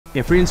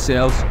If you're in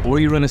sales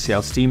or you run a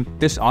sales team,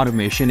 this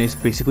automation is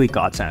basically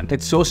godsend.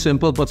 It's so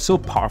simple but so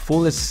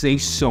powerful, it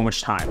saves so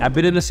much time. I've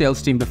been in a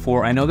sales team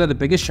before. I know that the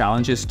biggest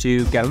challenge is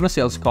to get on a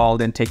sales call,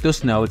 then take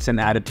those notes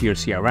and add it to your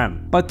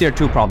CRM. But there are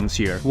two problems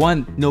here.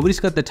 One, nobody's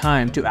got the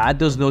time to add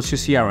those notes to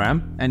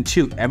CRM. And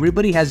two,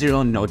 everybody has their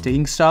own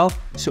note-taking style,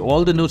 so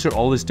all the notes are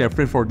always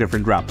different for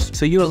different reps.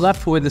 So you're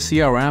left with a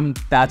CRM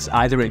that's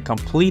either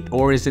incomplete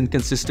or is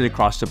inconsistent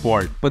across the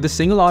board. But the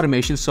single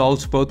automation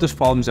solves both those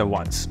problems at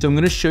once. So I'm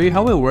going to show you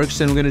how it works,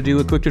 and we're going to do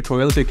a quick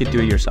tutorial so you can do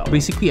it yourself.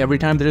 Basically, every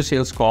time there's a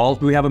sales call,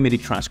 we have a meeting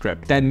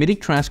transcript. That meeting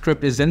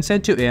transcript is then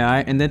sent to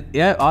AI, and then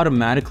AI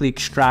automatically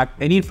extract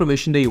any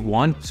information that you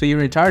want. So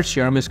your entire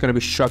CRM is going to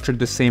be structured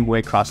the same way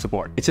across the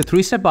board. It's a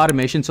three-step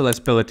automation, so let's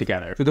build it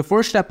together. So the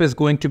first step is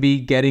going to be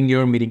getting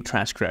your meeting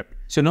transcript.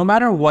 So no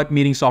matter what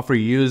meeting software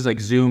you use,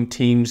 like Zoom,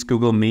 Teams,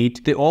 Google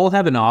Meet, they all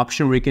have an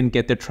option where you can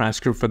get the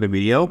transcript for the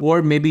video.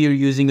 Or maybe you're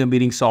using a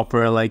meeting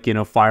software like,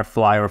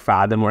 Firefly or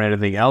Fathom or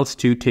anything else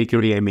to take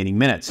your AI meeting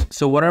minutes.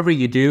 So whatever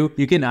you do,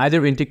 you can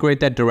either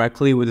integrate that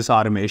directly with this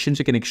automation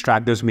so you can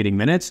extract those meeting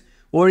minutes,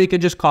 or you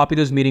can just copy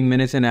those meeting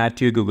minutes and add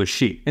to your Google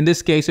Sheet. In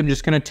this case, I'm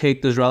just going to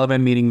take those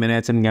relevant meeting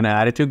minutes and I'm going to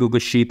add it to a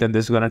Google Sheet, and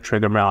this is going to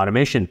trigger my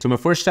automation. So my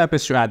first step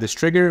is to add this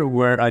trigger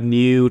where a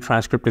new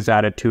transcript is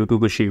added to a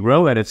Google Sheet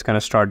row, and it's going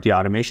to start the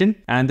automation.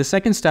 And the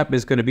second step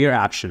is going to be our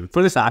action.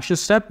 For this action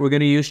step, we're going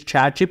to use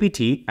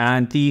ChatGPT,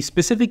 and the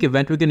specific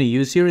event we're going to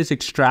use here is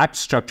extract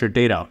structured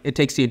data. It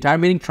takes the entire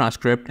meeting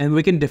transcript, and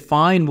we can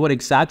define what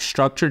exact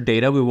structured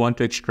data we want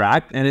to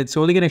extract, and it's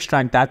only going to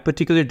extract that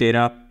particular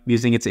data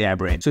using its AI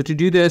brain. So to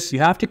do this, you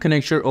have to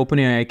connect your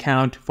OpenAI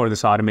account for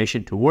this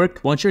automation to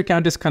work. Once your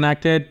account is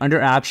connected, under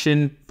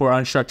action for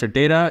unstructured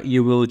data,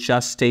 you will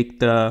just take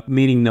the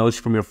meeting notes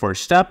from your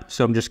first step.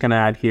 So I'm just going to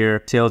add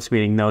here sales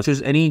meeting notes.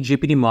 There's any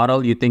GPT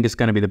model you think is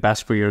going to be the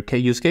best for your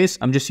use case.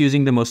 I'm just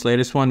using the most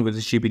latest one, with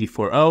GPT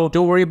 4.0.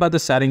 Don't worry about the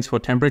settings for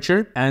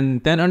temperature.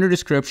 And then under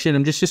description,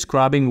 I'm just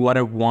describing what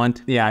I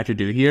want the AI to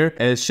do here.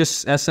 It's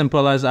just as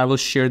simple as I will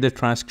share the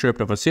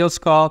transcript of a sales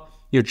call.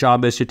 Your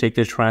job is to take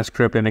the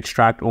transcript and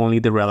extract only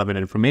the relevant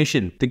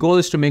information. The goal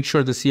is to make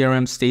sure the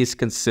CRM stays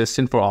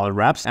consistent for all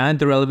reps and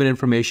the relevant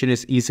information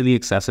is easily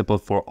accessible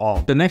for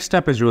all. The next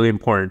step is really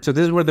important. So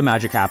this is where the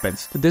magic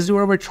happens. This is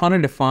where we're trying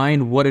to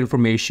define what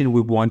information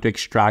we want to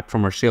extract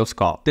from our sales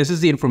call. This is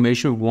the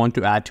information we want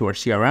to add to our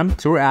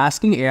CRM. So we're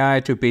asking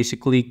AI to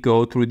basically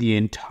go through the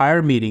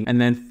entire meeting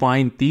and then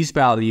find these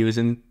values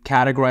and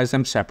categorize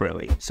them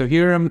separately. So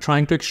here I'm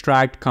trying to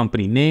extract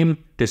company name,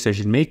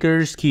 decision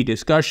makers, key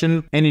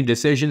discussion, any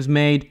decisions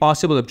made,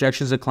 possible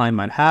objections the client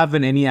might have,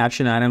 and any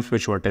action items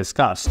which were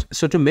discussed.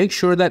 So to make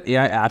sure that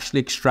AI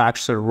actually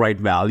extracts the right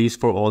values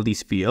for all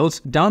these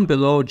fields, down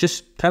below,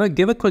 just kind of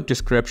give a quick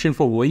description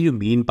for what you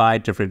mean by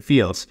different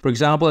fields. For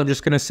example, I'm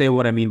just going to say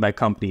what I mean by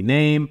company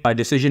name. By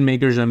decision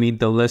makers, I mean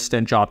the list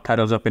and job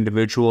titles of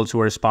individuals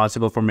who are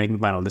responsible for making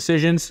final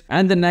decisions.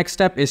 And the next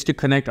step is to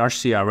connect our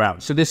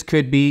CRM. So this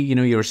could be,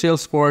 your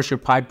Salesforce, your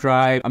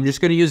Pipedrive. I'm just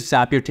going to use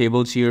Zapier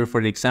Tables here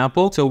for the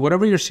example. So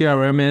whatever your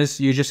CRM is,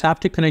 you just have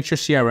to connect your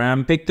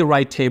CRM, pick the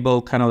right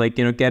table, kind of like,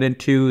 get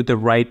into the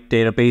right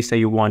database that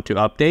you want to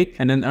update.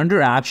 And then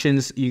under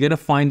actions, you're going to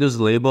find those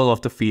label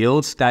of the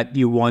fields that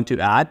you want to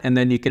add. And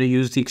then you're going to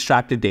use the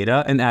extracted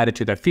data and add it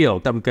to that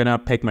field. I'm going to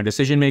pick my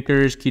decision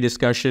makers, key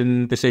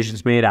discussion,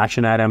 decisions made,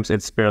 action items.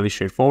 It's fairly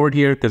straightforward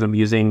here because I'm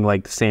using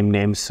like the same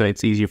names, so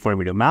it's easier for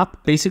me to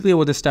map. Basically,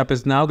 what this step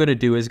is now going to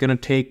do is going to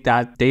take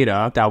that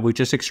data that we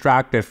just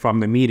extracted from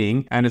the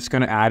meeting, and it's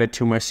going to add it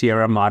to my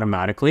CRM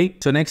automatically.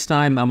 So next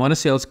time I'm on a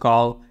sales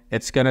call,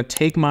 it's going to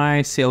take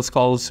my sales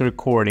calls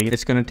recording.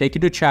 It's going to take it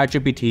to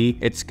ChatGPT.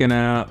 It's going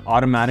to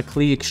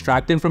automatically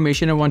extract the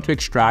information I want to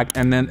extract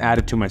and then add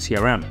it to my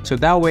CRM. So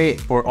that way,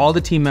 for all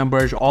the team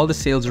members, all the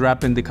sales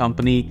rep in the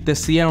company, the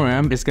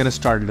CRM is going to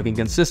start looking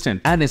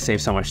consistent, and it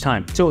saves so much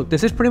time. So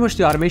this is pretty much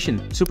the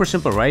automation. Super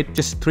simple, right?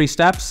 Just 3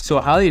 steps. So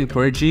I highly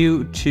encourage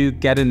you to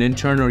get an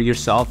intern or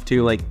yourself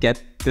to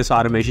get this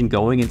automation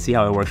going and see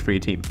how it works for your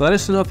team. Let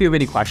us know if you have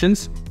any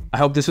questions. I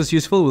hope this was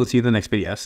useful. We'll see you in the next videos.